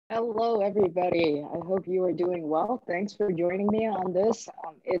Hello, everybody. I hope you are doing well. Thanks for joining me on this.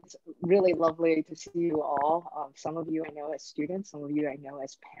 It's really lovely to see you all. Some of you I know as students, some of you I know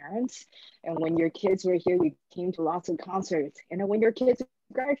as parents. And when your kids were here, you came to lots of concerts. And when your kids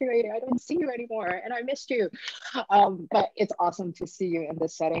graduated, I don't see you anymore and I missed you. But it's awesome to see you in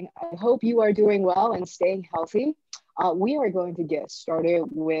this setting. I hope you are doing well and staying healthy. We are going to get started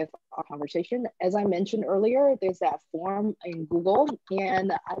with our conversation. As I mentioned earlier, there's that form in Google,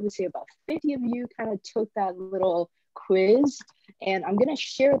 and I would say about 50 of you kind of took that little quiz, and I'm going to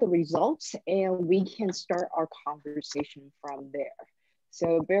share the results, and we can start our conversation from there.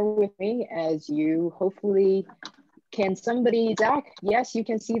 So bear with me as you hopefully, can somebody, Zach? Yes, you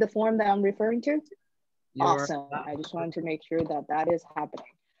can see the form that I'm referring to? Awesome. I just wanted to make sure that that is happening.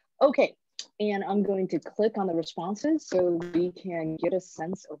 Okay, and I'm going to click on the responses so we can get a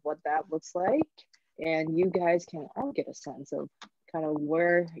sense of what that looks like. And you guys can all get a sense of kind of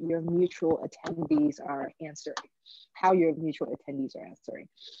where your mutual attendees are answering, how your mutual attendees are answering.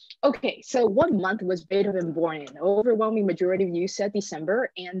 Okay, so what month was Beethoven born in? Overwhelming majority of you said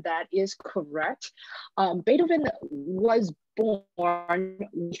December, and that is correct. Beethoven was born,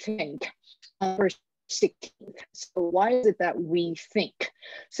 we think, on 16th. So why is it that we think?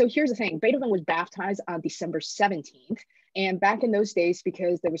 So here's the thing, Beethoven was baptized on December 17th. And back in those days,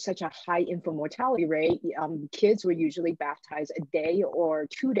 because there was such a high infant mortality rate, kids were usually baptized a day or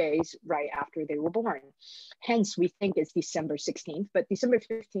 2 days right after they were born. Hence, we think it's December 16th, but December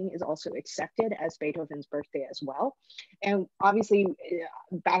 15th is also accepted as Beethoven's birthday as well. And obviously,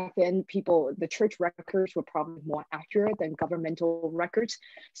 back then, the church records were probably more accurate than governmental records,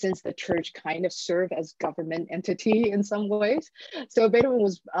 since the church kind of served as government entity in some ways. So Beethoven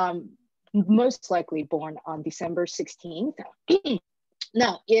was most likely born on December 16th.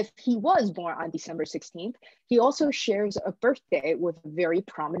 Now, if he was born on December 16th, he also shares a birthday with a very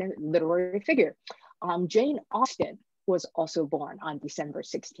prominent literary figure. Jane Austen was also born on December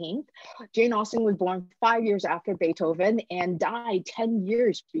 16th. Jane Austen was born 5 years after Beethoven and died 10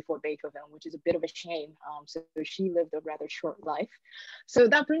 years before Beethoven, which is a bit of a shame. So she lived a rather short life. So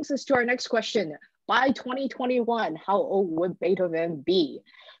that brings us to our next question. By 2021, how old would Beethoven be?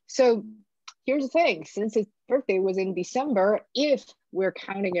 So here's the thing, since his birthday was in December, if we're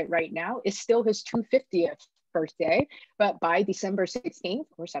counting it right now, it's still his 250th birthday, but by December 16th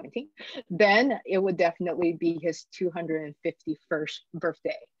or 17th, then it would definitely be his 251st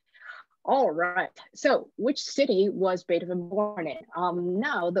birthday. All right, so which city was Beethoven born in?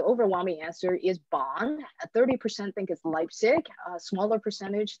 Now, the overwhelming answer is Bonn. 30% think it's Leipzig, a smaller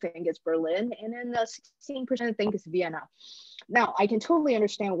percentage think it's Berlin, and then 16% think it's Vienna. Now, I can totally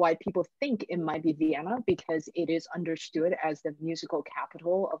understand why people think it might be Vienna, because it is understood as the musical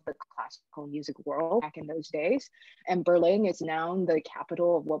capital of the classical music world back in those days. And Berlin is now the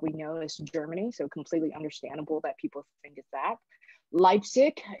capital of what we know as Germany, so completely understandable that people think it's that.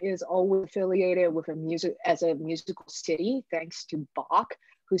 Leipzig is always affiliated with as a musical city, thanks to Bach,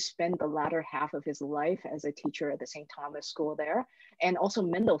 who spent the latter half of his life as a teacher at the St. Thomas School there, and also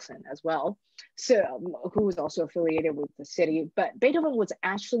Mendelssohn as well, so who was also affiliated with the city. But Beethoven was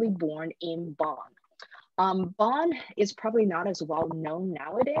actually born in Bonn. Bonn is probably not as well known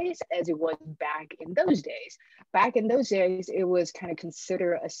nowadays as it was back in those days. Back in those days, it was kind of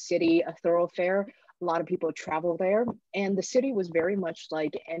considered a city, a thoroughfare. A lot of people travel there, and the city was very much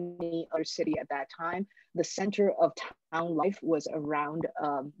like any other city at that time. The center of town life was around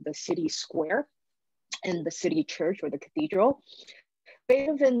the city square and the city church or the cathedral.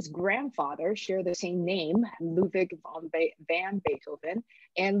 Beethoven's grandfather shared the same name, Ludwig van Beethoven,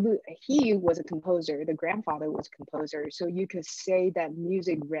 and he was a composer. The grandfather was a composer, so you could say that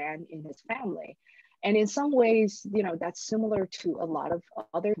music ran in his family. And in some ways, that's similar to a lot of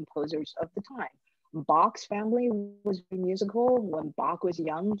other composers of the time. Bach's family was musical. When Bach was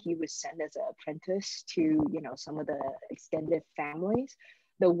young, he was sent as an apprentice to, some of the extended families.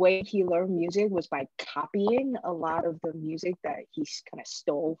 The way he learned music was by copying a lot of the music that he kind of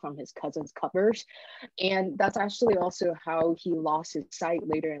stole from his cousin's covers. And that's actually also how he lost his sight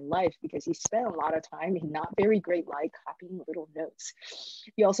later in life, because he spent a lot of time in not very great light copying little notes.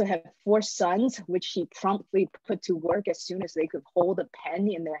 He also had 4 sons, which he promptly put to work as soon as they could hold a pen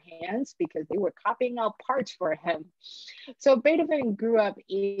in their hands, because they were copying out parts for him. So Beethoven grew up,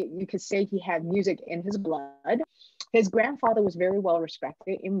 you could say he had music in his blood. His grandfather was very well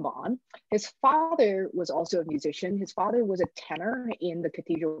respected in Bonn. His father was also a musician. His father was a tenor in the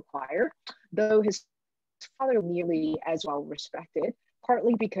cathedral choir, though his father nearly as well respected,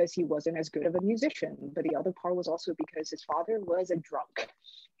 partly because he wasn't as good of a musician, but the other part was also because his father was a drunk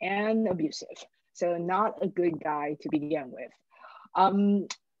and abusive. So not a good guy to begin with.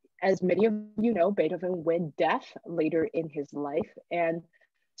 As many of you know, Beethoven went deaf later in his life, and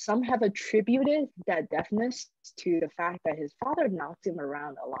some have attributed that deafness to the fact that his father knocked him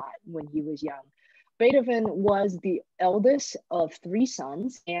around a lot when he was young. Beethoven was the eldest of three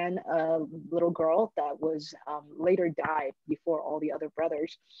sons and a little girl that was later died before all the other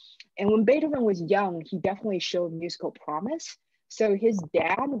brothers. And when Beethoven was young, he definitely showed musical promise. So his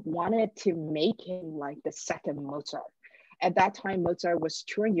dad wanted to make him like the second Mozart. At that time, Mozart was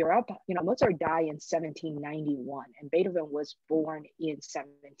touring Europe. You know, Mozart died in 1791 and Beethoven was born in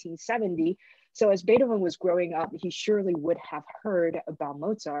 1770. So as Beethoven was growing up, he surely would have heard about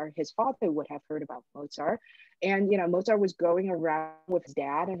Mozart. His father would have heard about Mozart. And, you know, Mozart was going around with his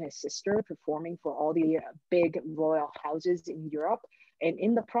dad and his sister performing for all the big royal houses in Europe. And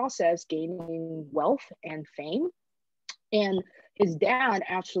in the process, gaining wealth and fame. And his dad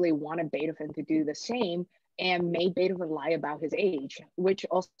actually wanted Beethoven to do the same and made Beethoven lie about his age, which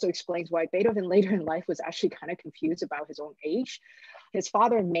also explains why Beethoven later in life was actually kind of confused about his own age. His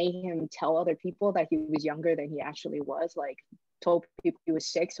father made him tell other people that he was younger than he actually was, like told people he was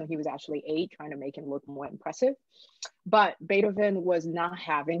 6 when he was actually 8, trying to make him look more impressive. But Beethoven was not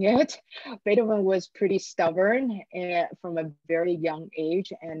having it. Beethoven was pretty stubborn from a very young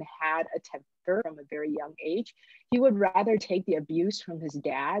age and had a temper from a very young age. He would rather take the abuse from his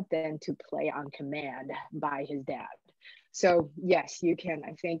dad than to play on command by his dad. So yes, you can,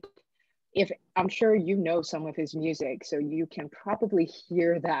 I think, if I'm sure you know some of his music, so you can probably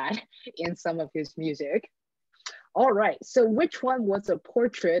hear that in some of his music. All right, so which one was a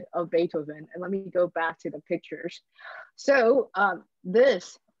portrait of Beethoven? And let me go back to the pictures. So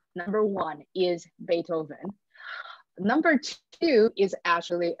this, number 1, is Beethoven. Number 2 is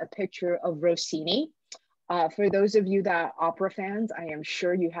actually a picture of Rossini. For those of you that are opera fans, I am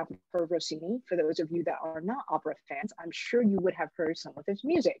sure you have heard Rossini. For those of you that are not opera fans, I'm sure you would have heard some of his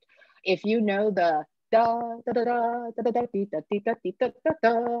music. If you know the da da da da da da da da da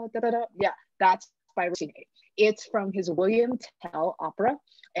da da da da, yeah, that's by Rossini. It's from his William Tell opera,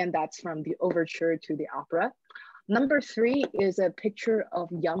 and that's from the overture to the opera. Number 3 is a picture of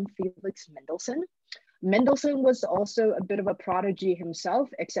young Felix Mendelssohn. Mendelssohn was also a bit of a prodigy himself,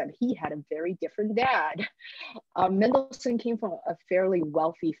 except he had a very different dad. Mendelssohn came from a fairly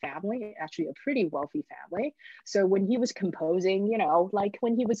wealthy family, actually a pretty wealthy family. So when he was composing, you know, like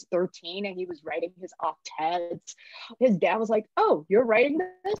when he was 13 and he was writing his octets, his dad was like, oh, you're writing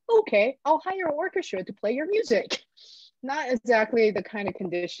this? Okay, I'll hire an orchestra to play your music. Not exactly the kind of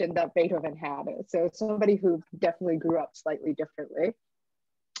condition that Beethoven had. So somebody who definitely grew up slightly differently.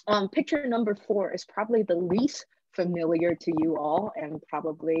 Picture number 4 is probably the least familiar to you all and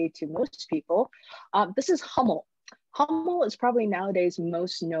probably to most people. This is Hummel. Hummel is probably nowadays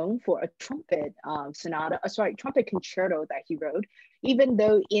most known for a trumpet trumpet concerto that he wrote, even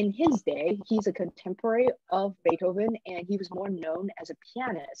though in his day, he's a contemporary of Beethoven and he was more known as a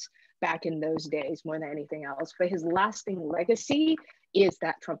pianist back in those days more than anything else. But his lasting legacy is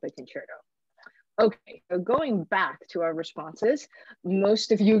that trumpet concerto. Okay, so going back to our responses,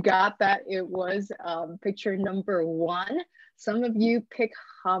 most of you got that it was picture number 1. Some of you pick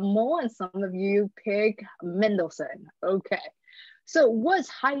Hummel and some of you pick Mendelssohn. Okay, so was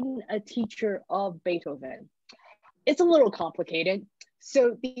Haydn a teacher of Beethoven? It's a little complicated.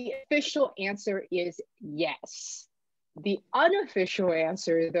 So the official answer is yes. The unofficial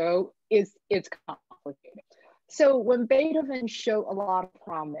answer though is it's complicated. So when Beethoven showed a lot of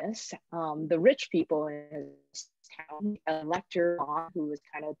promise, the rich people in his town, Elector, who was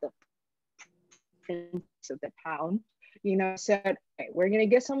kind of the prince of the town, you know, said, hey, we're going to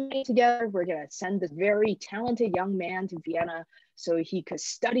get some money together. We're going to send this very talented young man to Vienna so he could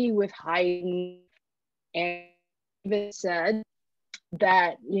study with Haydn. And it said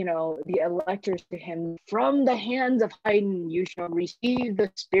that, you know, the Elector to him, from the hands of Haydn, you shall receive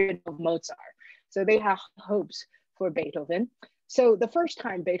the spirit of Mozart. So they have hopes for Beethoven. So the first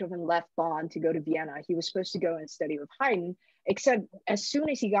time Beethoven left Bonn to go to Vienna, he was supposed to go and study with Haydn, except as soon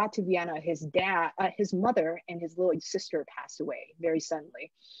as he got to Vienna, his mother and his little sister passed away very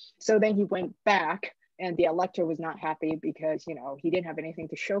suddenly. So then he went back and the Elector was not happy because, you know, he didn't have anything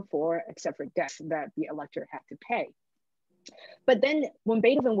to show for except for debt that the Elector had to pay. But then when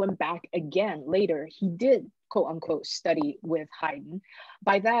Beethoven went back again later, he did quote unquote study with Haydn.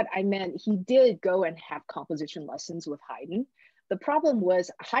 By that, I meant he did go and have composition lessons with Haydn. The problem was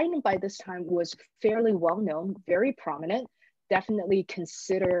Haydn by this time was fairly well known, very prominent, definitely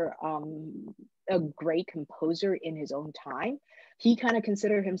considered a great composer in his own time. He kind of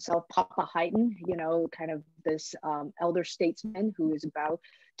considered himself Papa Haydn, you know, kind of this elder statesman who is about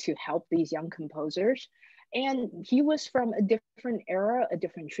to help these young composers. And he was from a different era, a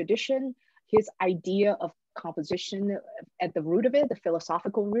different tradition. His idea of composition at the root of it, the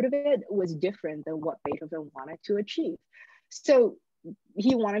philosophical root of it, was different than what Beethoven wanted to achieve. So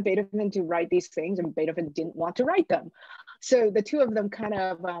he wanted Beethoven to write these things, and Beethoven didn't want to write them. So the two of them kind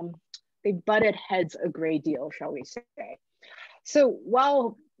of, they butted heads a great deal, shall we say. So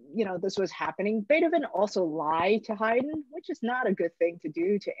while this was happening, Beethoven also lied to Haydn, which is not a good thing to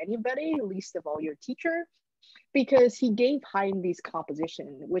do to anybody, least of all your teacher, because he gave Haydn these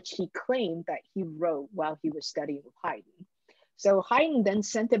compositions, which he claimed that he wrote while he was studying with Haydn. So Haydn then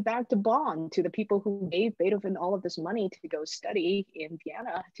sent it back to Bonn, to the people who gave Beethoven all of this money to go study in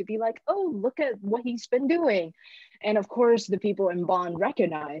Vienna, to be like, oh, look at what he's been doing. And of course, the people in Bonn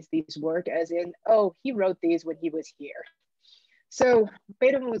recognized these work as in, oh, he wrote these when he was here. So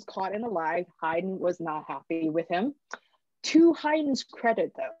Beethoven was caught in a lie. Haydn was not happy with him. To Haydn's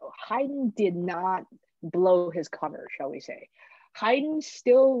credit, though, Haydn did not blow his cover, shall we say. Haydn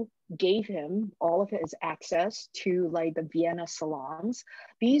still gave him all of his access to like the Vienna salons.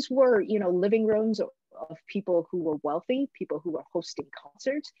 These were, living rooms of people who were wealthy, people who were hosting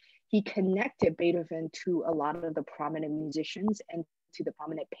concerts. He connected Beethoven to a lot of the prominent musicians and to the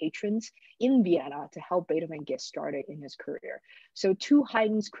prominent patrons in Vienna to help Beethoven get started in his career. So to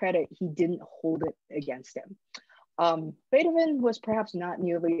Haydn's credit, he didn't hold it against him. Beethoven was perhaps not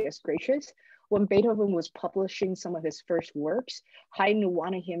nearly as gracious. When Beethoven was publishing some of his first works, Haydn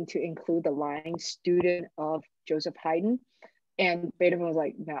wanted him to include the line student of Joseph Haydn. And Beethoven was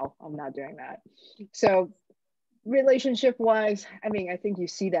like, no, I'm not doing that. So relationship-wise, I think you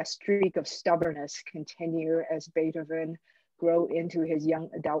see that streak of stubbornness continue as Beethoven grow into his young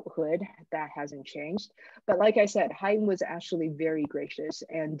adulthood. That hasn't changed. But like I said, Haydn was actually very gracious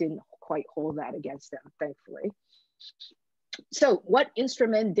and didn't quite hold that against them, thankfully. So what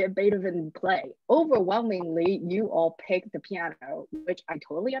instrument did Beethoven play? Overwhelmingly, you all picked the piano, which I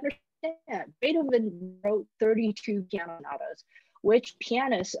totally understand. Beethoven wrote 32 piano sonatas, which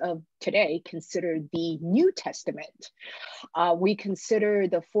pianists of today consider the New Testament. We consider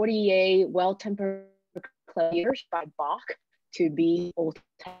the 48 well-tempered claviers by Bach to be Old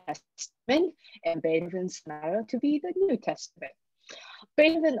Testament, and Beethoven's sonata to be the New Testament.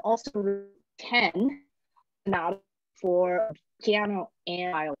 Beethoven also wrote 10 sonatas for piano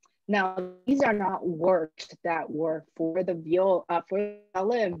and violin. Now, these are not works that were for the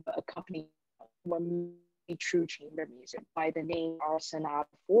violin, but accompanied by true chamber music by the name are sonata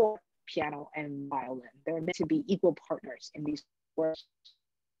for piano and violin. They're meant to be equal partners in these works.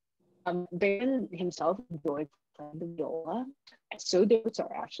 Beethoven himself enjoyed playing the viola, so did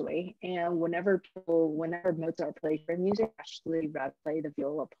Mozart actually. And whenever Mozart played their music, actually rather play the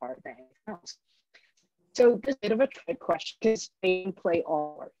viola part than anything else. So this is a bit of a trick question because he played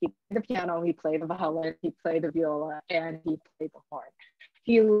all. He played the piano, he played the violin, he played the viola, and he played the horn.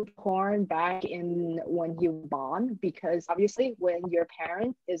 He used horn back in when he was born, because obviously when your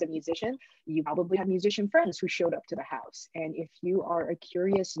parent is a musician, you probably have musician friends who showed up to the house. And if you are a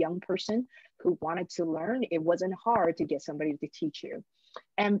curious young person who wanted to learn, it wasn't hard to get somebody to teach you.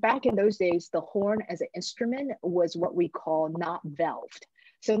 And back in those days, the horn as an instrument was what we call not valved.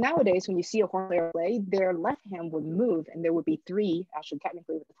 So nowadays, when you see a horn player play, their left hand would move, and there would be three, actually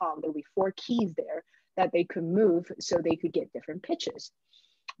technically with the palm, there would be 4 keys there that they could move so they could get different pitches.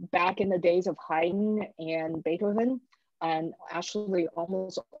 Back in the days of Haydn and Beethoven, and actually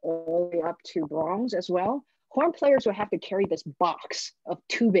almost all the way up to Brahms as well, horn players would have to carry this box of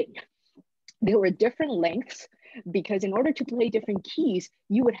tubing. There were different lengths, because in order to play different keys,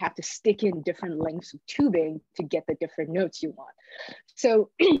 you would have to stick in different lengths of tubing to get the different notes you want.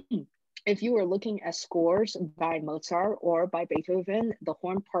 So if you were looking at scores by Mozart or by Beethoven, the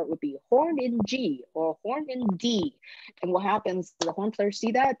horn part would be horn in G or horn in D. And what happens, the horn players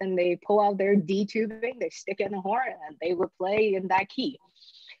see that, then they pull out their D tubing, they stick in the horn, and they would play in that key.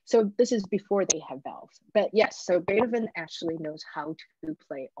 So this is before they have valves. But yes, so Beethoven actually knows how to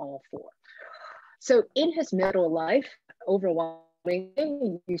play all 4. So in his middle life,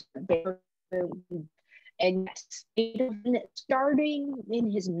 overwhelmingly, Beethoven, and yes, Beethoven starting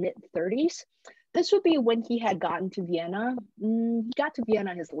in his mid-30s, this would be when he had gotten to Vienna. He got to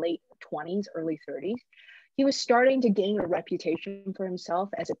Vienna in his late 20s, early 30s. He was starting to gain a reputation for himself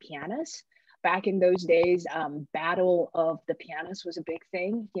as a pianist. Back in those days, battle of the pianists was a big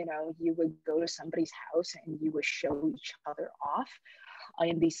thing. You would go to somebody's house and you would show each other off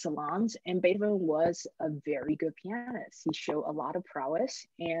in these salons, and Beethoven was a very good pianist. He showed a lot of prowess,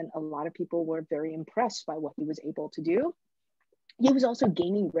 and a lot of people were very impressed by what he was able to do. He was also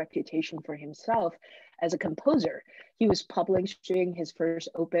gaining reputation for himself as a composer. He was publishing his first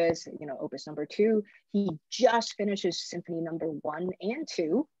opus, opus number 2. He just finished his symphony number 1 and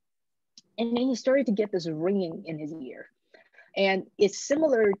 2. And then he started to get this ringing in his ear. And it's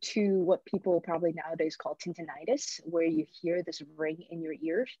similar to what people probably nowadays call tinnitus, where you hear this ring in your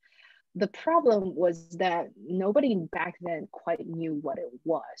ears. The problem was that nobody back then quite knew what it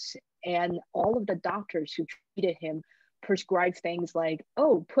was. And all of the doctors who treated him prescribed things like,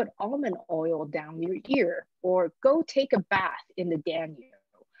 oh, put almond oil down your ear, or go take a bath in the Danube.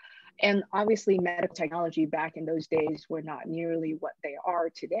 And obviously medical technology back in those days were not nearly what they are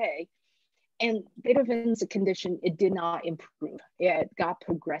today. And Beethoven's condition, it did not improve. It got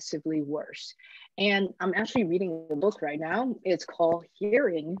progressively worse. And I'm actually reading a book right now. It's called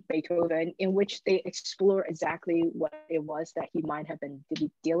Hearing Beethoven, in which they explore exactly what it was that he might have been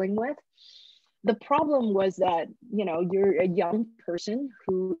dealing with. The problem was that, you're a young person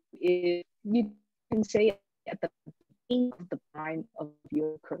who is, you can say, at the beginning of the prime of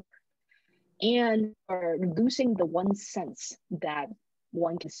your career, and are losing the one sense that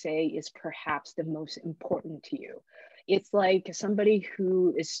one can say is perhaps the most important to you. It's like somebody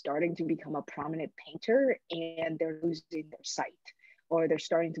who is starting to become a prominent painter and they're losing their sight, or they're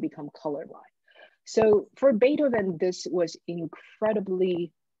starting to become colorblind. So for Beethoven, this was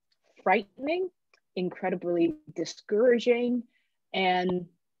incredibly frightening, incredibly discouraging, and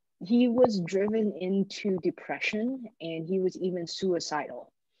he was driven into depression, and he was even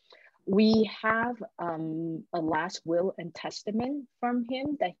suicidal. We have a last will and testament from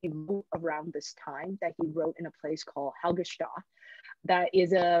him that he wrote around this time, that he wrote in a place called Halberstadt, that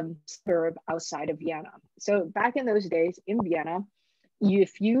is a suburb outside of Vienna. So back in those days in Vienna,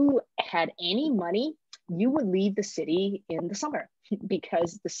 if you had any money, you would leave the city in the summer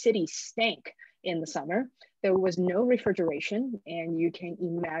because the city stank in the summer. There was no refrigeration, and you can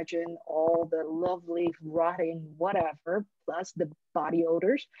imagine all the lovely rotting whatever, plus the body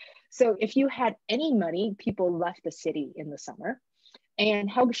odors. So if you had any money, people left the city in the summer. And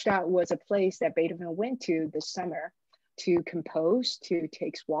Halberstadt was a place that Beethoven went to this summer to compose, to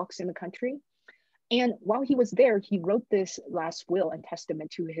take walks in the country. And while he was there, he wrote this last will and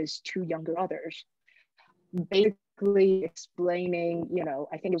testament to his 2 younger brothers, basically explaining,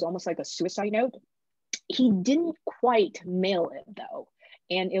 I think it was almost like a suicide note. He didn't quite mail it though,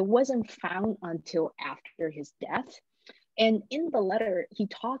 and it wasn't found until after his death. And in the letter, he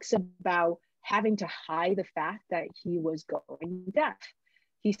talks about having to hide the fact that he was going deaf.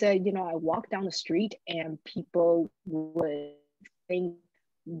 He said, I walked down the street and people would think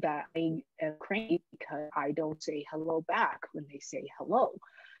that I am crazy because I don't say hello back when they say hello.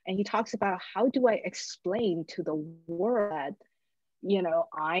 And he talks about, how do I explain to the world that,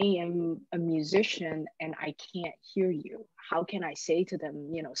 I am a musician and I can't hear you? How can I say to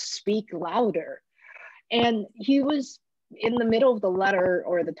them, speak louder? And he was in the middle of the letter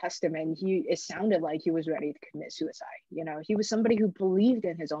or the testament, it sounded like he was ready to commit suicide. He was somebody who believed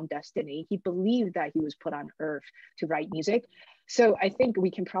in his own destiny. He believed that he was put on earth to write music. So I think we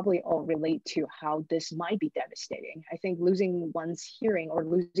can probably all relate to how this might be devastating. I think losing one's hearing or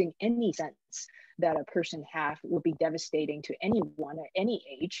losing any sense that a person have would be devastating to anyone at any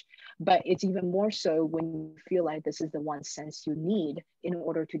age, but it's even more so when you feel like this is the one sense you need in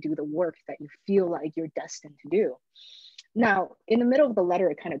order to do the work that you feel like you're destined to do. Now, in the middle of the letter,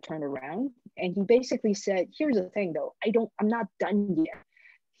 it kind of turned around, and he basically said, here's the thing though, I'm not done yet.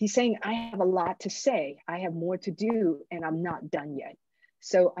 He's saying, I have a lot to say, I have more to do, and I'm not done yet.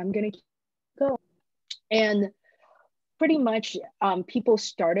 So I'm gonna go. And pretty much people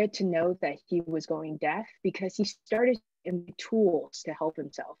started to know that he was going deaf because he started in tools to help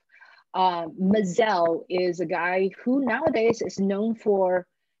himself. Mazel is a guy who nowadays is known for,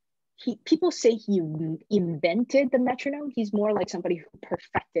 people say he invented the metronome. He's more like somebody who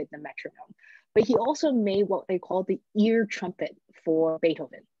perfected the metronome, but he also made what they call the ear trumpet for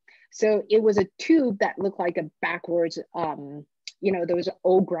Beethoven. So it was a tube that looked like a backwards, those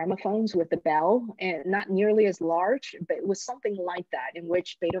old gramophones with the bell, and not nearly as large, but it was something like that, in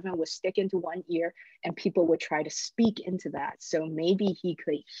which Beethoven would stick into one ear and people would try to speak into that. So maybe he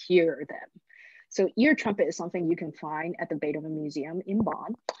could hear them. So ear trumpet is something you can find at the Beethoven Museum in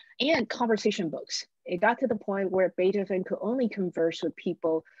Bonn, and conversation books. It got to the point where Beethoven could only converse with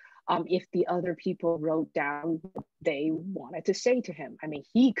people if the other people wrote down what they wanted to say to him. I mean,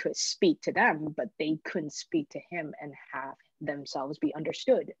 he could speak to them, but they couldn't speak to him and have themselves be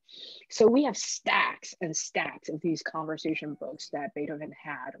understood. So we have stacks and stacks of these conversation books that Beethoven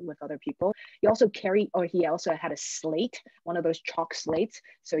had with other people. He also had a slate, one of those chalk slates,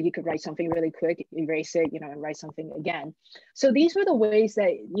 so you could write something really quick, erase it, and write something again. So these were the ways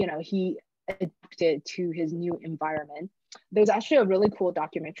that, he adapted to his new environment. There's actually a really cool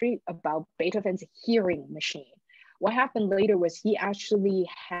documentary about Beethoven's hearing machine. What happened later was he actually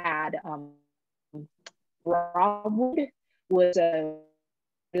had Broadwood was a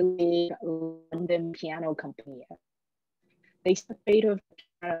really London piano company. They sent Beethoven,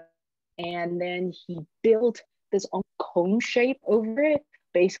 and then he built this cone shape over it,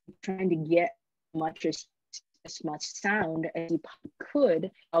 basically trying to get as much sound as he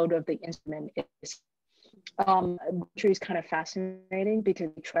could out of the instrument. Which is kind of fascinating because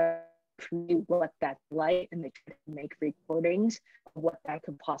they try to prove what that's like, and they try to make recordings of what that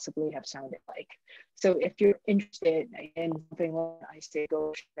could possibly have sounded like. So if you're interested in something like I say,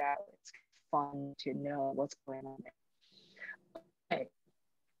 go check it out. It's fun to know what's going on there.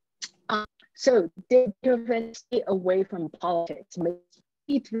 Okay. So did Beethoven stay away from politics?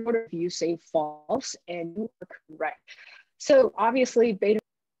 Maybe throughout of you say false, and you are correct. So obviously Beethoven.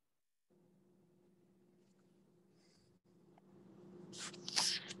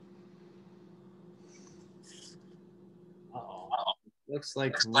 Looks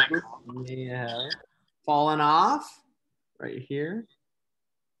like Ruth may have fallen off right here.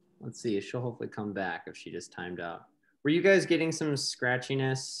 Let's see, she'll hopefully come back if she just timed out. Were you guys getting some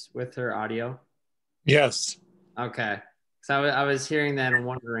scratchiness with her audio? Yes. Okay. So I was hearing that and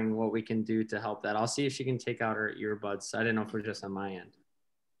wondering what we can do to help that. I'll see if she can take out her earbuds. I didn't know if it was just on my end.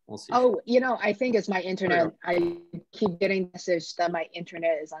 We'll see. Oh, I think it's my internet. I keep getting messages that my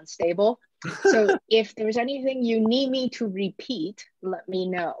internet is unstable. So if there's anything you need me to repeat, let me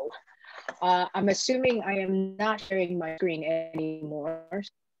know. I'm assuming I am not sharing my screen anymore.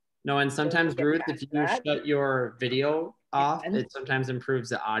 No, and sometimes, Ruth, if you shut your video off, it sometimes improves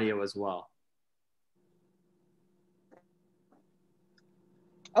the audio as well.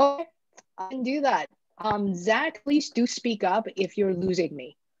 Okay, I can do that. Zach, please do speak up if you're losing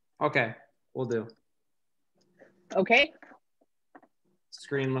me. Okay, we'll do. Okay.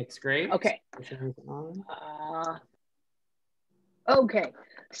 Screen looks great. Okay. Okay.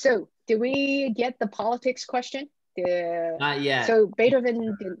 So did we get the politics question? Not yet. So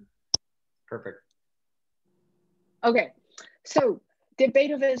Beethoven did. Perfect. Okay. So did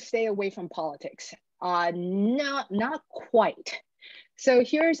Beethoven stay away from politics? Not quite. So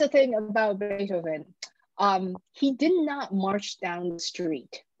here's the thing about Beethoven. He did not march down the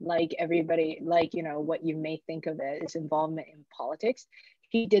street like everybody, what you may think of it as involvement in politics.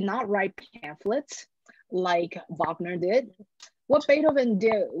 He did not write pamphlets like Wagner did. What Beethoven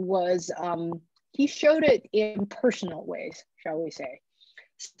did was he showed it in personal ways, shall we say.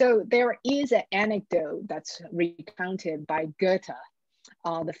 So there is an anecdote that's recounted by Goethe,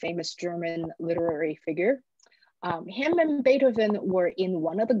 the famous German literary figure. Him and Beethoven were in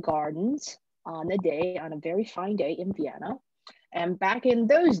one of the gardens on a very fine day in Vienna. And back in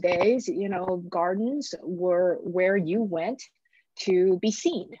those days, gardens were where you went to be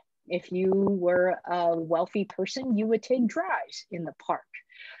seen. If you were a wealthy person, you would take drives in the park.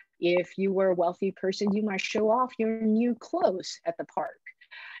 If you were a wealthy person, you might show off your new clothes at the park.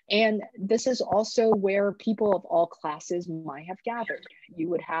 And this is also where people of all classes might have gathered. You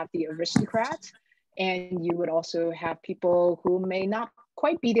would have the aristocrats, and you would also have people who may not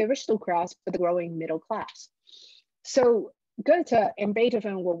quite be the aristocrats, but the growing middle class. So Goethe and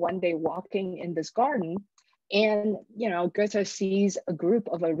Beethoven were one day walking in this garden, and Goethe sees a group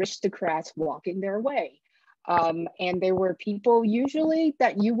of aristocrats walking their way. And there were people usually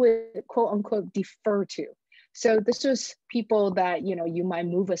that you would quote unquote defer to. So this was people that you might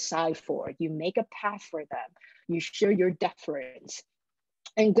move aside for. You make a path for them. You show your deference.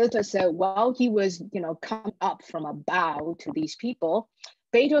 And Goethe said, while he was, coming up from a bow to these people,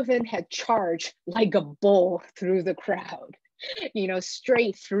 Beethoven had charged like a bull through the crowd,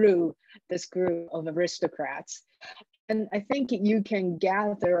 straight through this group of aristocrats. And I think you can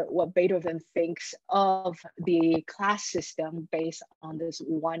gather what Beethoven thinks of the class system based on this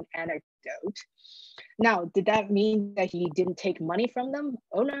one anecdote. Now, did that mean that he didn't take money from them?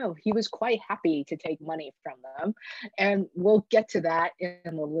 Oh no, he was quite happy to take money from them. And we'll get to that in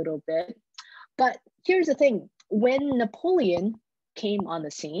a little bit. But here's the thing, when Napoleon came on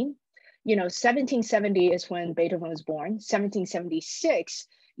the scene, 1770 is when Beethoven was born. 1776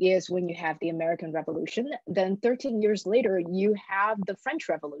 is when you have the American Revolution. Then 13 years later, you have the French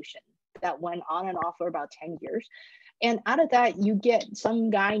Revolution that went on and off for about 10 years. And out of that, you get some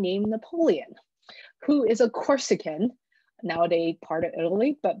guy named Napoleon, who is a Corsican, nowadays part of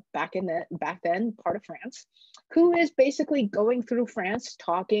Italy, but back then part of France, who is basically going through France,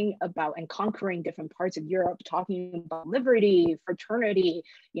 talking about and conquering different parts of Europe, talking about liberty, fraternity,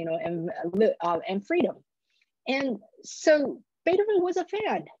 you know, and freedom. And so Beethoven was a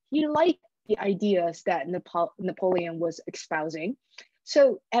fan. He liked the ideas that Napoleon was espousing.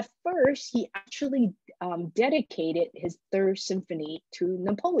 So at first, he actually dedicated his Third Symphony to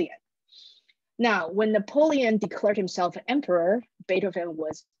Napoleon. Now, when Napoleon declared himself emperor, Beethoven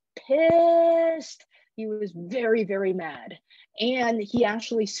was pissed. He was very, very mad. And he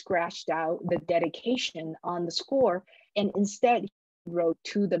actually scratched out the dedication on the score and instead wrote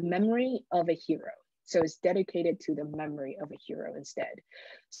 "to the memory of a hero." So it's dedicated to the memory of a hero instead.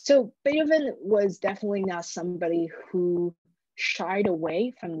 So Beethoven was definitely not somebody who shied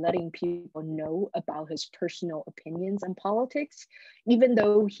away from letting people know about his personal opinions on politics, even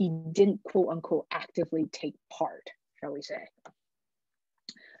though he didn't quote unquote actively take part, shall we say.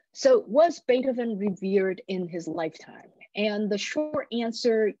 So was Beethoven revered in his lifetime? And the short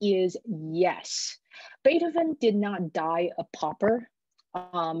answer is yes. Beethoven did not die a pauper.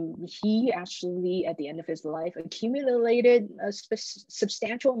 He actually, at the end of his life, accumulated a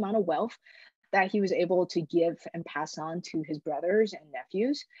substantial amount of wealth that he was able to give and pass on to his brothers and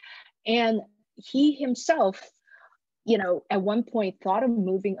nephews. And he himself, you know, at one point thought of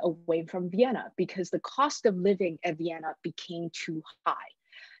moving away from Vienna because the cost of living at Vienna became too high.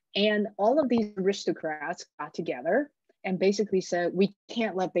 And all of these aristocrats got together and basically said, we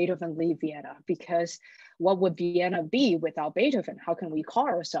can't let Beethoven leave Vienna because what would Vienna be without Beethoven? How can we call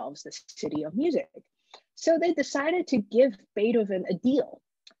ourselves the city of music? So they decided to give Beethoven a deal.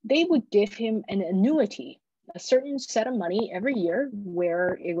 They would give him an annuity, a certain set of money every year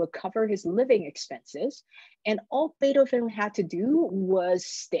where it would cover his living expenses. And all Beethoven had to do was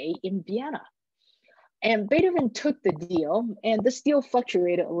stay in Vienna. And Beethoven took the deal, and this deal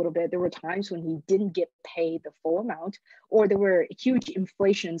fluctuated a little bit. There were times when he didn't get paid the full amount, or there were huge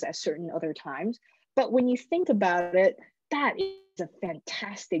inflations at certain other times. But when you think about it, that is a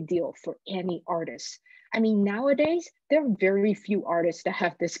fantastic deal for any artist. I mean, nowadays, there are very few artists that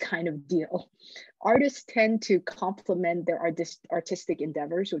have this kind of deal. Artists tend to complement their artistic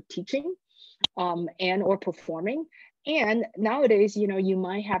endeavors with teaching and or performing. And nowadays, you know, you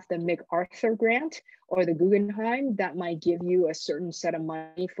might have the MacArthur grant or the Guggenheim that might give you a certain set of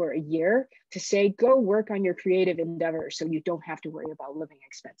money for a year to say, go work on your creative endeavors so you don't have to worry about living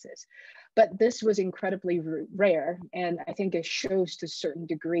expenses. But this was incredibly rare. And I think it shows to a certain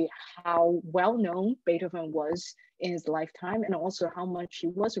degree how well-known Beethoven was in his lifetime and also how much he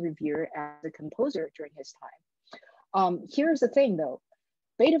was revered as a composer during his time. Here's the thing though,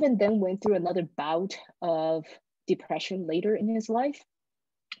 Beethoven then went through another bout of depression later in his life.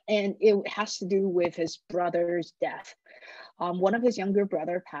 And it has to do with his brother's death. One of his younger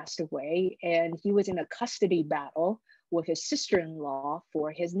brother passed away and he was in a custody battle with his sister-in-law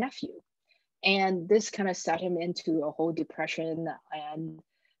for his nephew. And this kind of set him into a whole depression. And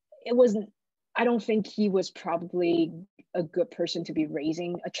it wasn't, I don't think he was probably a good person to be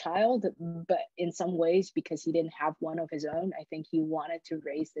raising a child, but in some ways, because he didn't have one of his own, I think he wanted to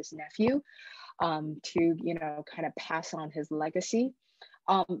raise this nephew to, you know, kind of pass on his legacy.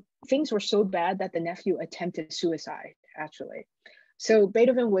 Things were so bad that the nephew attempted suicide, actually. So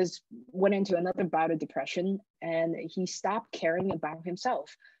Beethoven went into another bout of depression and he stopped caring about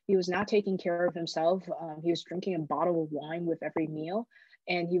himself. He was not taking care of himself. He was drinking a bottle of wine with every meal,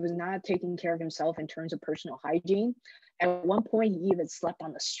 and he was not taking care of himself in terms of personal hygiene. At one point, he even slept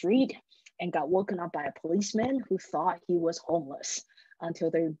on the street and got woken up by a policeman who thought he was homeless until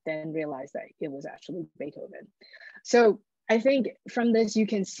they then realized that it was actually Beethoven. So I think from this, you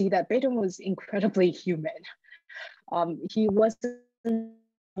can see that Beethoven was incredibly human. He wasn't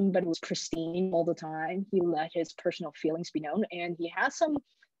somebody who was pristine all the time. He let his personal feelings be known, and he has some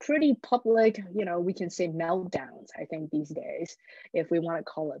pretty public, you know, we can say meltdowns, I think these days, if we want to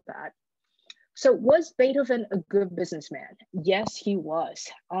call it that. So was Beethoven a good businessman? Yes, he was.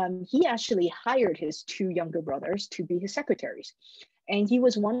 He actually hired his two younger brothers to be his secretaries. And he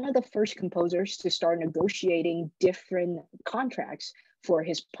was one of the first composers to start negotiating different contracts for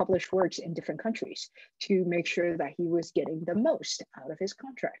his published works in different countries to make sure that he was getting the most out of his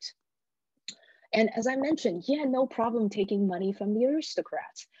contracts. And as I mentioned, he had no problem taking money from the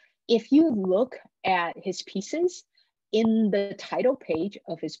aristocrats. If you look at his pieces, in the title page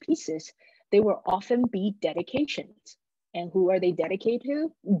of his pieces, they will often be dedications. And who are they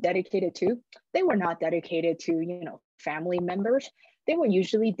dedicated to? They were not dedicated to, you know, family members. They were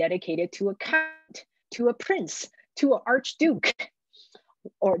usually dedicated to a count, to a prince, to an archduke,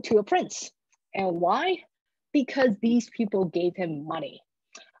 or to a prince. And why? Because these people gave him money.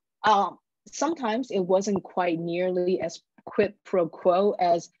 Um, Sometimes it wasn't quite nearly as quid pro quo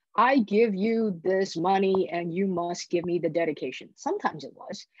as I give you this money and you must give me the dedication. Sometimes it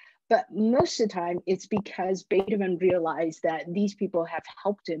was, but most of the time it's because Beethoven realized that these people have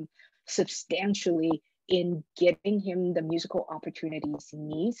helped him substantially in getting him the musical opportunities he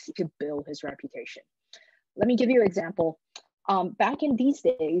needs to build his reputation. Let me give you an example. Back in these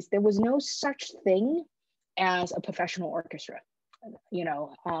days, there was no such thing as a professional orchestra. You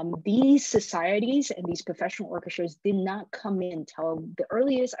know, these societies and these professional orchestras did not come in until the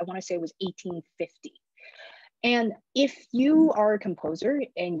earliest, I want to say it was 1850. And if you are a composer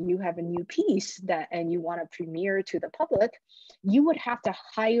and you have a new piece that and you want to premiere to the public, you would have to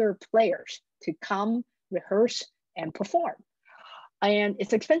hire players to come rehearse and perform. And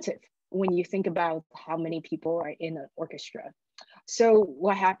it's expensive when you think about how many people are in an orchestra. So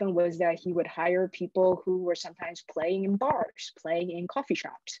what happened was that he would hire people who were sometimes playing in bars, playing in coffee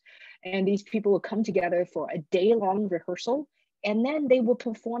shops. And these people would come together for a day-long rehearsal, and then they would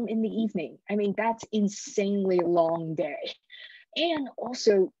perform in the evening. I mean, that's insanely long day. And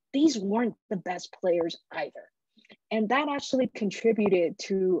also, these weren't the best players either. And that actually contributed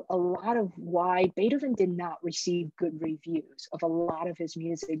to a lot of why Beethoven did not receive good reviews of a lot of his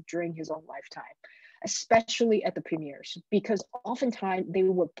music during his own lifetime, especially at the premieres, because oftentimes they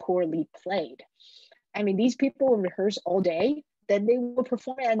were poorly played. I mean, these people would rehearse all day, then they would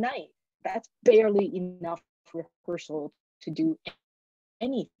perform at night. That's barely enough rehearsal to do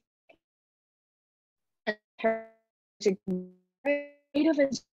anything. Beethoven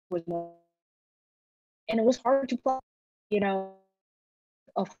was more, and it was hard to play, you know,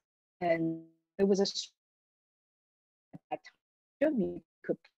 of, and it was a at that time you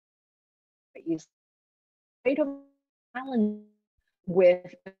could use Beethoven challenge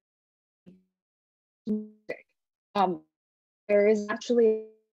with music. There is actually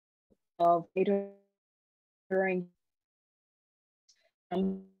of Beethoven during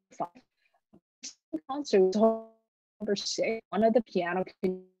concert number 6, one of the piano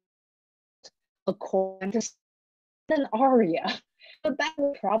a chorus, an aria. But that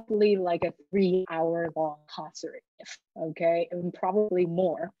was probably like a 3-hour long concert, okay, and probably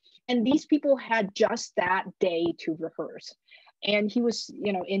more. And these people had just that day to rehearse. And he was,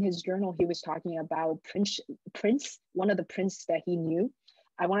 you know, in his journal, he was talking about Prince, one of the princes that he knew.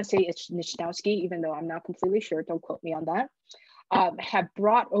 I want to say it's Nichnowsky, even though I'm not completely sure, don't quote me on that, had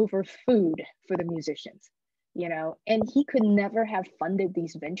brought over food for the musicians, you know, and he could never have funded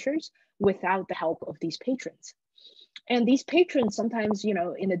these ventures without the help of these patrons. And these patrons sometimes, you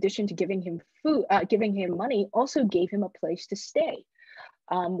know, in addition to giving him food, giving him money, also gave him a place to stay.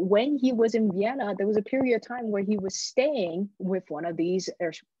 When he was in Vienna, there was a period of time where he was staying with one of these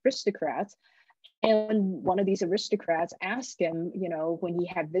aristocrats. And one of these aristocrats asked him, you know, when he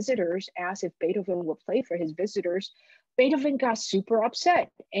had visitors, asked if Beethoven would play for his visitors. Beethoven got super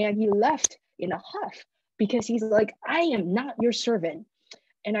upset and he left in a huff because he's like, I am not your servant.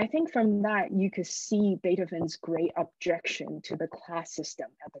 And I think from that, you could see Beethoven's great objection to the class system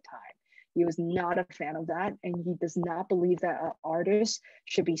at the time. He was not a fan of that. And he does not believe that an artist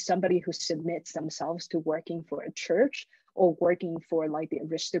should be somebody who submits themselves to working for a church or working for like the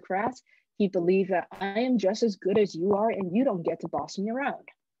aristocrats. He believed that I am just as good as you are and you don't get to boss me around.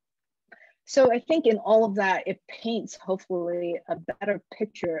 So I think in all of that, it paints hopefully a better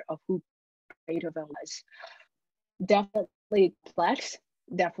picture of who Beethoven was. Definitely complex,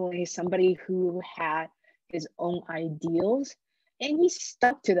 definitely somebody who had his own ideals and he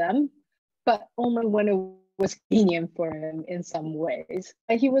stuck to them, but only when it was convenient for him in some ways.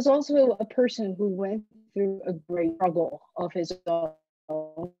 And he was also a person who went through a great struggle of his own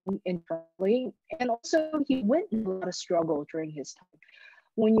internally, and also he went through a lot of struggle during his time.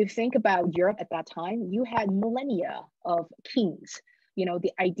 When you think about Europe at that time, you had millennia of kings, you know,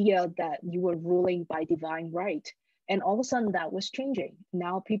 the idea that you were ruling by divine right. And all of a sudden that was changing.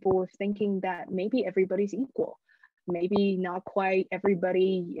 Now people were thinking that maybe everybody's equal. Maybe not quite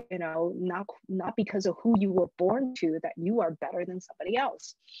everybody, you know, not because of who you were born to, that you are better than somebody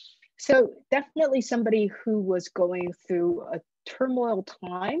else. So definitely somebody who was going through a turmoil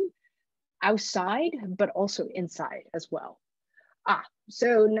time outside, but also inside as well.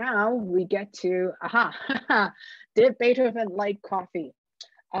 So now we get to, did Beethoven like coffee?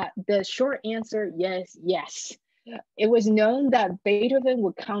 The short answer, yes. It was known that Beethoven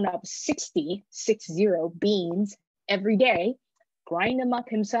would count up 60 beans every day, grind them up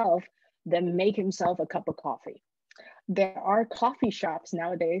himself, then make himself a cup of coffee. There are coffee shops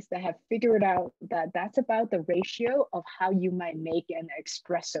nowadays that have figured out that that's about the ratio of how you might make an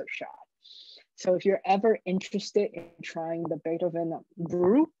espresso shot. So if you're ever interested in trying the Beethoven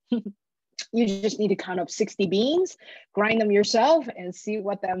brew, you just need to count up 60 beans, grind them yourself, and see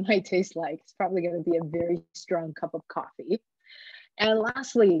what that might taste like. It's probably going to be a very strong cup of coffee. And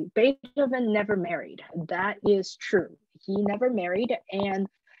lastly, Beethoven never married. That is true. He never married, and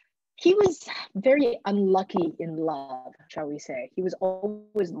he was very unlucky in love, shall we say. He was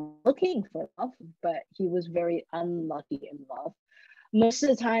always looking for love, but he was very unlucky in love. Most of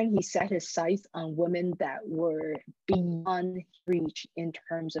the time, he set his sights on women that were beyond reach in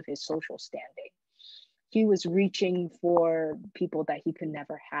terms of his social standing. He was reaching for people that he could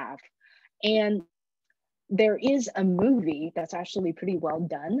never have. And there is a movie that's actually pretty well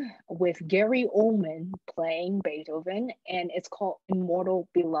done with Gary Oldman playing Beethoven, and it's called Immortal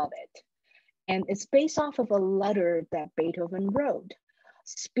Beloved. And it's based off of a letter that Beethoven wrote,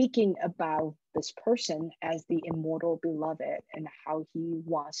 speaking about this person as the immortal beloved and how he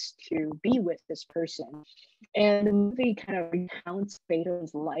wants to be with this person. And the movie kind of recounts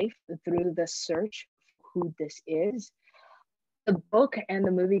Beethoven's life through the search for who this is. The book and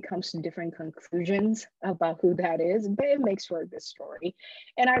the movie comes to different conclusions about who that is, but it makes for a good story.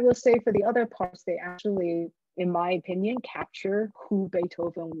 And I will say for the other parts, they actually, in my opinion, capture who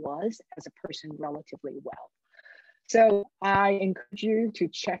Beethoven was as a person relatively well. So I encourage you to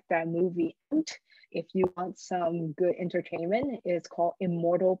check that movie out if you want some good entertainment. It's called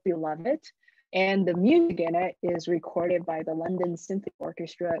Immortal Beloved. And the music in it is recorded by the London Symphony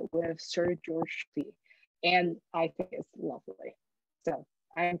Orchestra with Sir George Lee. And I think it's lovely. So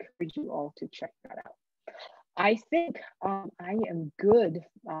I encourage you all to check that out. I think I am good.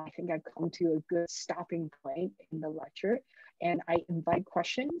 I think I've come to a good stopping point in the lecture, and I invite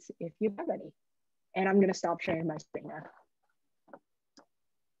questions if you have any. And I'm going to stop sharing my screen now.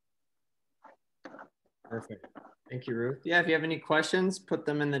 Perfect. Thank you, Ruth. Yeah, if you have any questions, put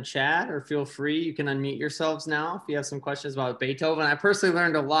them in the chat or feel free. You can unmute yourselves now if you have some questions about Beethoven. I personally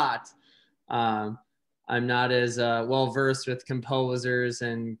learned a lot. I'm not as well-versed with composers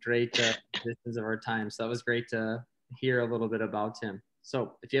and great musicians of our time. So that was great to hear a little bit about him.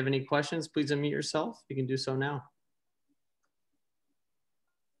 So if you have any questions, please unmute yourself. You can do so now.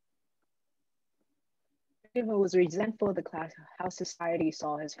 Beethoven was resentful of the class, how society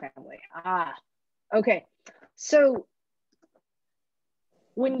saw his family. Okay. So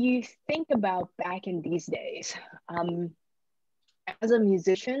when you think about back in these days, as a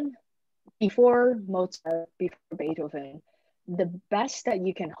musician, before Mozart, before Beethoven, the best that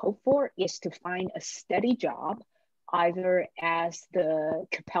you can hope for is to find a steady job, either as the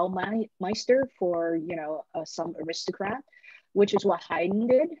Kapellmeister for, some aristocrat, which is what Haydn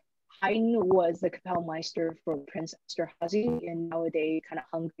did. Haydn was the Kapellmeister for Prince Esterhazy in nowadays kind of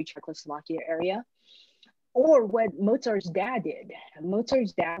Hungary, Czechoslovakia area. Or what Mozart's dad did.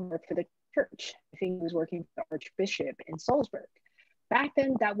 Mozart's dad worked for the church. I think he was working for the Archbishop in Salzburg. Back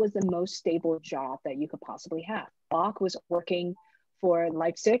then, that was the most stable job that you could possibly have. Bach was working for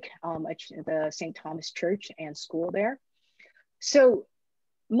Leipzig, the St. Thomas Church and school there. So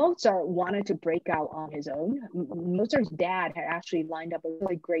Mozart wanted to break out on his own. Mozart's dad had actually lined up a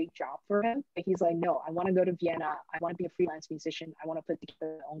really great job for him. But he's like, no, I want to go to Vienna. I want to be a freelance musician. I want to put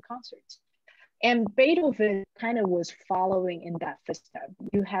together my own concerts. And Beethoven kind of was following in that footstep.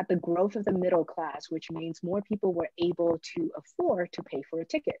 You had the growth of the middle class, which means more people were able to afford to pay for a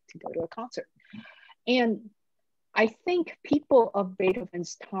ticket to go to a concert. And I think people of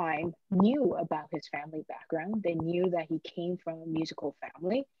Beethoven's time knew about his family background. They knew that he came from a musical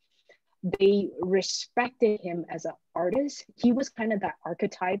family. They respected him as an artist. He was kind of that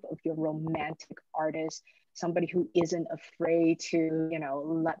archetype of your romantic artist, somebody who isn't afraid to,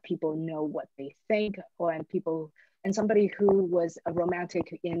 let people know what they think, and somebody who was a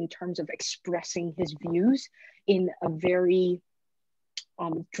romantic in terms of expressing his views in a very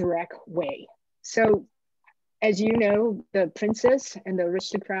direct way. So, as you know, the princess and the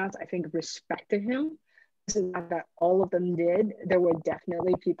aristocrats, I think, respected him. This is not that all of them did. There were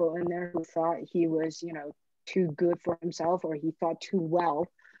definitely people in there who thought he was, too good for himself, or he thought too well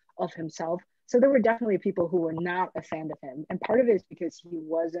of himself. So there were definitely people who were not a fan of him. And part of it is because he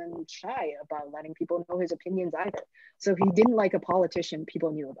wasn't shy about letting people know his opinions either. So if he didn't like a politician,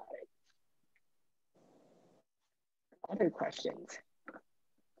 people knew about it. Other questions?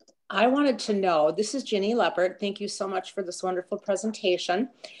 I wanted to know, this is Ginny Leppert. Thank you so much for this wonderful presentation.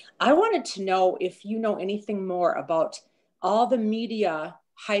 I wanted to know if you know anything more about all the media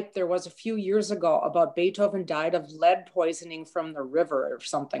hype there was a few years ago about Beethoven died of lead poisoning from the river or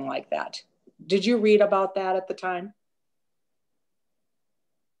something like that. Did you read about that at the time?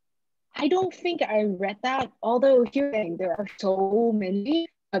 I don't think I read that, although there are so many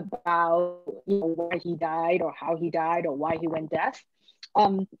about why he died or how he died or why he went deaf.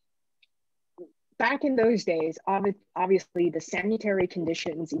 Back in those days, obviously the sanitary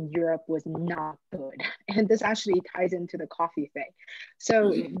conditions in Europe was not good. And this actually ties into the coffee thing.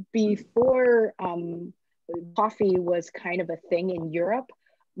 So before coffee was kind of a thing in Europe,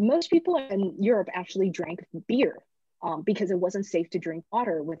 most people in Europe actually drank beer because it wasn't safe to drink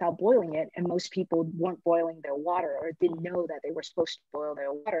water without boiling it. And most people weren't boiling their water or didn't know that they were supposed to boil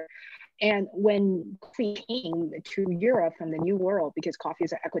their water. And when coffee came to Europe from the New World, because coffee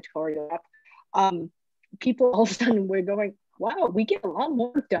is an equatorial people all of a sudden were going, wow, we get a lot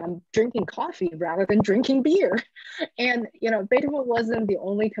more done drinking coffee rather than drinking beer. And, Beethoven wasn't the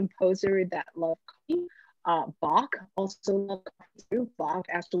only composer that loved coffee. Bach also loved coffee too. Bach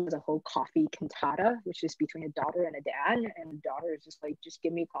actually was a whole coffee cantata, which is between a daughter and a dad. And the daughter is just like, just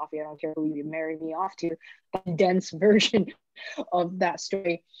give me coffee. I don't care who you marry me off to. A dense version of that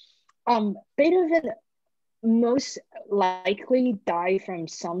story. Beethoven most likely died from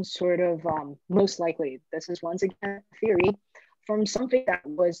some sort of, most likely, this is once again a theory, from something that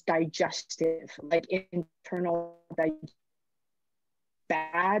was digestive, like internal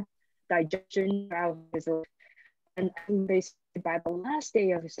bad digestion throughout his life. And basically by the last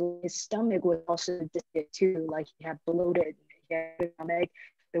day of his life, his stomach was also distant too, like he had bloated, he had the stomach,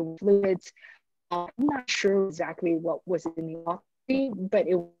 the fluids. I'm not sure exactly what was in the autopsy, but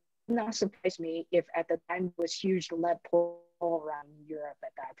it not surprise me if at the time there was huge lead poisoning around Europe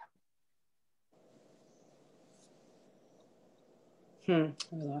at that time.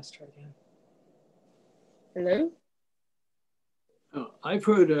 I lost her again. Hello? I've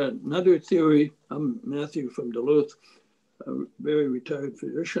heard another theory. I'm Matthew from Duluth, a very retired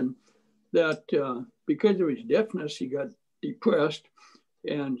physician, that because of his deafness, he got depressed,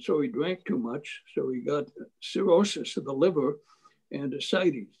 and so he drank too much. So he got cirrhosis of the liver and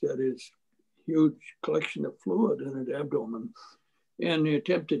ascites, that is, huge collection of fluid in his abdomen. And he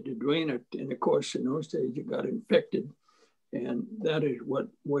attempted to drain it. And of course, in those days, it got infected. And that is what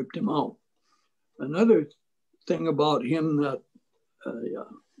wiped him out. Another thing about him that a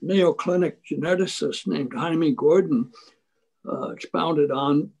Mayo Clinic geneticist named Jaime Gordon expounded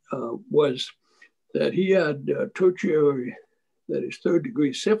on was that he had tertiary, that is third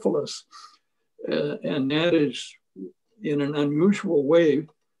degree syphilis. And that is, in an unusual way,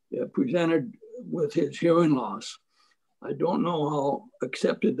 presented with his hearing loss. I don't know how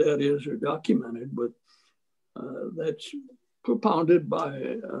accepted that is or documented, but that's propounded by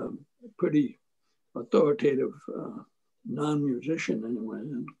a pretty authoritative non-musician anyway.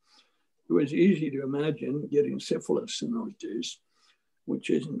 And it was easy to imagine getting syphilis in those days,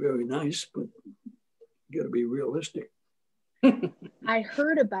 which isn't very nice, but you got to be realistic. I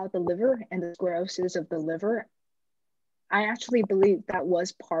heard about the liver and the sclerosis of the liver. I actually believe that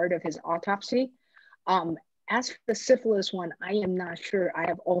was part of his autopsy. As for the syphilis one, I am not sure. I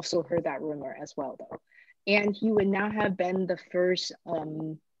have also heard that rumor as well, though. And he would now have been the first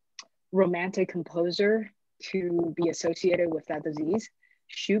romantic composer to be associated with that disease.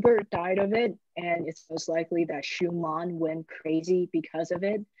 Schubert died of it, and it's most likely that Schumann went crazy because of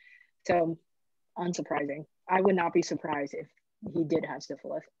it. So, unsurprising. I would not be surprised if he did have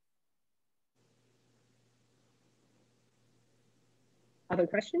syphilis. Other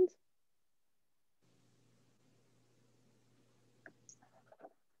questions?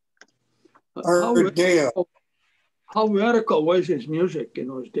 How radical was his music in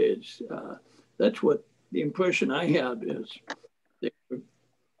those days? That's what the impression I had is they were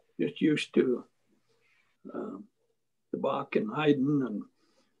just used to the Bach and Haydn and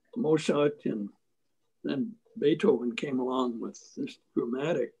Mozart, and then Beethoven came along with this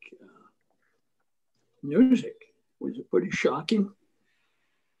dramatic music. Was it pretty shocking?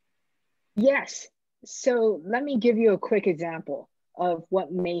 Yes. So let me give you a quick example of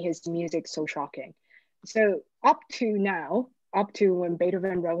what made his music so shocking. So up to when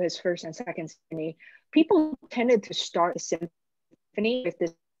Beethoven wrote his first and second symphony, people tended to start a symphony with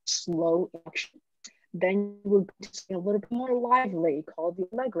this slow action. Then you would sing a little bit more lively, called the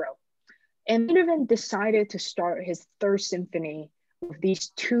Allegro. And Beethoven decided to start his third symphony with these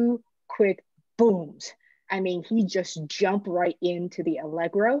two quick booms. I mean, he just jumped right into the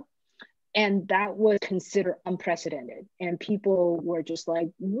Allegro. And that was considered unprecedented. And people were just like,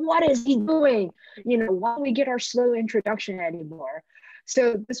 what is he doing? Why don't we get our slow introduction anymore?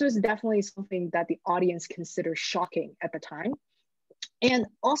 So this was definitely something that the audience considered shocking at the time. And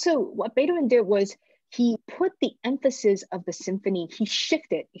also what Beethoven did was he put the emphasis of the symphony, he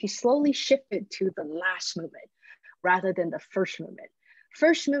slowly shifted to the last movement rather than the first movement.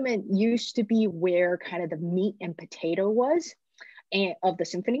 First movement used to be where kind of the meat and potato was of the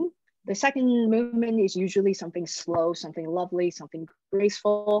symphony. The second movement is usually something slow, something lovely, something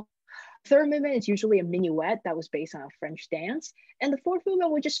graceful. Third movement is usually a minuet that was based on a French dance. And the fourth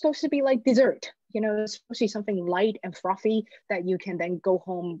movement was just supposed to be like dessert. You know, it's supposed to be something light and fluffy that you can then go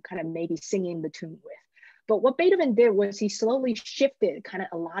home kind of maybe singing the tune with. But what Beethoven did was he slowly shifted kind of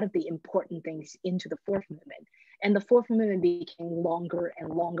a lot of the important things into the fourth movement. And the fourth movement became longer and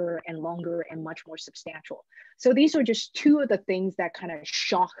longer and longer and much more substantial. So these are just two of the things that kind of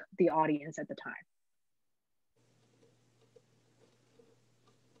shock the audience at the time.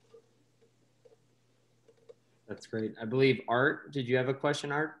 That's great. I believe Art, did you have a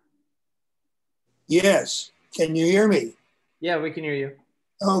question, Art? Yes. Can you hear me? Yeah, we can hear you.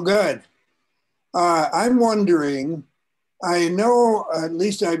 Oh, good. I'm wondering, I know, at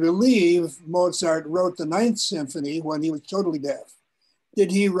least I believe Mozart wrote the Ninth Symphony when he was totally deaf.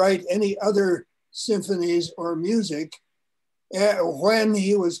 Did he write any other symphonies or music when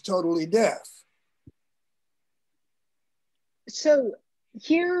he was totally deaf? So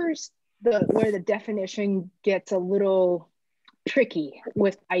here's where the definition gets a little tricky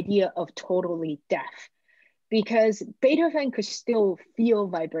with the idea of totally deaf, because Beethoven could still feel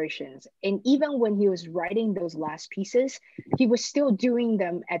vibrations. And even when he was writing those last pieces, he was still doing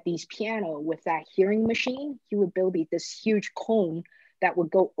them at these piano with that hearing machine. He would build this huge cone that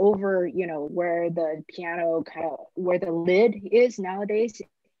would go over, you know, where the piano where the lid is nowadays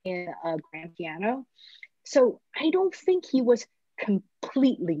in a grand piano. So I don't think he was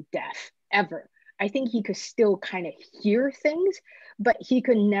completely deaf ever. I think he could still kind of hear things, but he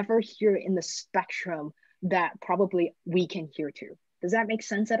could never hear in the spectrum that probably we can hear too. Does that make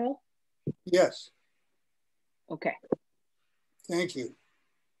sense at all? Yes. Okay. Thank you.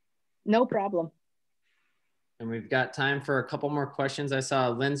 No problem. And we've got time for a couple more questions. I saw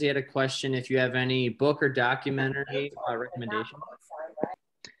Lindsay had a question. If you have any book or documentary recommendation.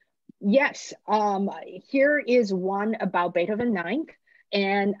 Yes, here is one about Beethoven Ninth,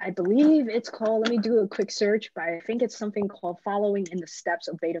 and I believe it's called, let me do a quick search, but I think it's something called Following in the Steps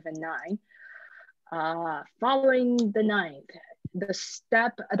of Beethoven 9. Following the Ninth, the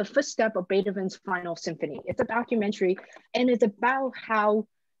first step of Beethoven's Final Symphony. It's a documentary, and it's about how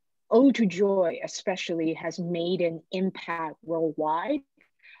Ode to Joy especially has made an impact worldwide.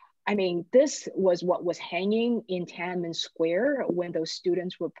 I mean, this was what was hanging in Tiananmen Square when those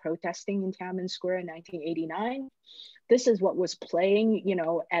students were protesting in Tiananmen Square in 1989. This is what was playing, you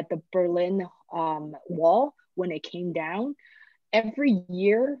know, at the Berlin Wall when it came down. Every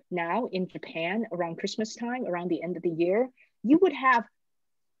year now in Japan, around Christmas time, around the end of the year, you would have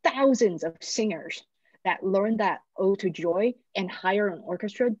thousands of singers that learn that Ode to Joy and hire an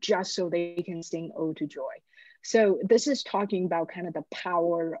orchestra just so they can sing Ode to Joy. So this is talking about kind of the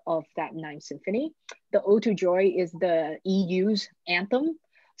power of that Ninth Symphony. The Ode to Joy is the EU's anthem.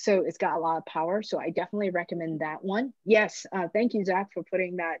 So it's got a lot of power. So I definitely recommend that one. Yes, thank you, Zach, for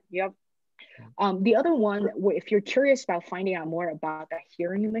putting that. Yep. The other one, if you're curious about finding out more about that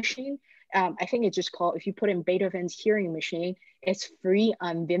hearing machine, I think it's just called, if you put in Beethoven's hearing machine, it's free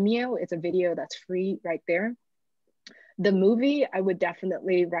on Vimeo. It's a video that's free right there. The movie, I would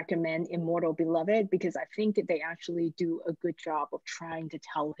definitely recommend Immortal Beloved, because I think that they actually do a good job of trying to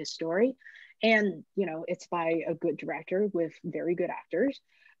tell his story. And, you know, it's by a good director with very good actors.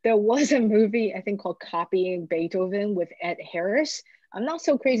 There was a movie, I think, called Copying Beethoven with Ed Harris. I'm not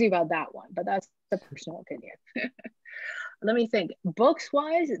so crazy about that one, but that's a personal opinion. Let me think.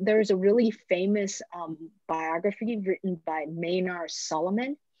 Books-wise, there's a really famous biography written by Maynard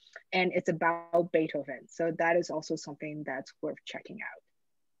Solomon, and it's about Beethoven. So that is also something that's worth checking out.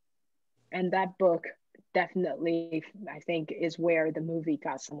 And that book definitely, I think, is where the movie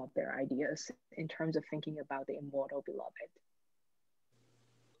got some of their ideas in terms of thinking about the Immortal Beloved.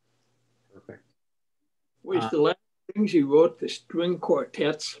 Perfect. Was the last things he wrote the string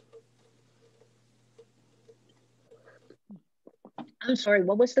quartets? I'm sorry,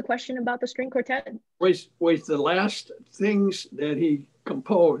 what was the question about the string quartet? Was the last things that he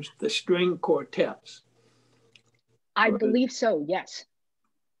composed the string quartets? I believe so, yes.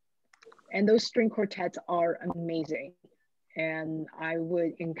 And those string quartets are amazing. And I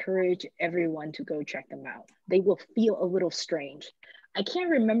would encourage everyone to go check them out. They will feel a little strange. I can't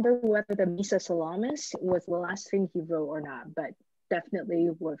remember whether the Missa Salamis was the last thing he wrote or not, but definitely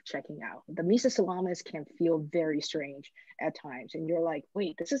worth checking out. The Missa Salamis can feel very strange at times. And you're like,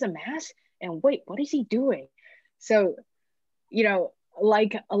 wait, this is a mass? And wait, what is he doing? So, you know,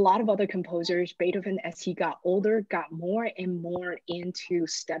 like a lot of other composers, Beethoven, as he got older, got more and more into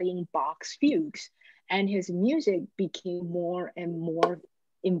studying Bach's fugues, and his music became more and more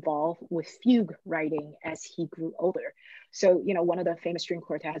involved with fugue writing as he grew older. So, you know, one of the famous string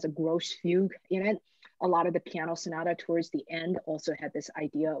quartet has a gross fugue in it. A lot of the piano sonata towards the end also had this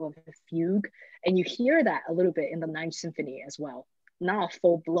idea of a fugue, and you hear that a little bit in the Ninth Symphony as well. Not a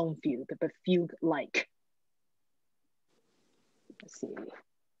full-blown fugue, but fugue-like. Let's see.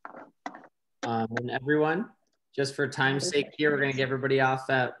 And everyone, just for time's sake here, we're going to get everybody off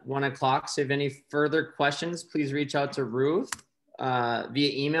at 1 o'clock. So if any further questions, please reach out to Ruth via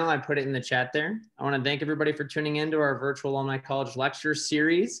email. I put it in the chat there. I want to thank everybody for tuning in to our virtual Alumni College lecture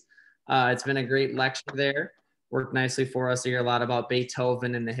series. It's been a great lecture there. Worked nicely for us to hear a lot about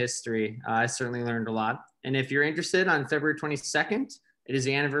Beethoven and the history. I certainly learned a lot. And if you're interested, on February 22nd, it is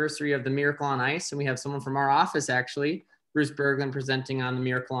the anniversary of the Miracle on Ice. And we have someone from our office, actually, Bruce Berglund, presenting on the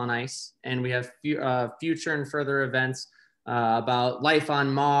Miracle on Ice. And we have future and further events about life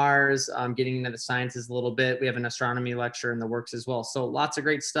on Mars, getting into the sciences a little bit. We have an astronomy lecture in the works as well. So lots of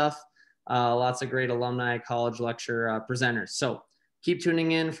great stuff, lots of great Alumni College lecture presenters. So keep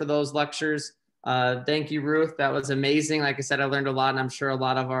tuning in for those lectures. Thank you, Ruth. That was amazing. Like I said, I learned a lot, and I'm sure a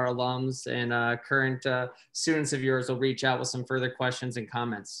lot of our alums and current students of yours will reach out with some further questions and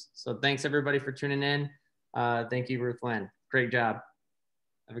comments. So thanks everybody for tuning in. Thank you, Ruth Lin. Great job.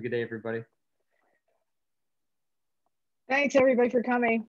 Have a good day, everybody. Thanks everybody for coming.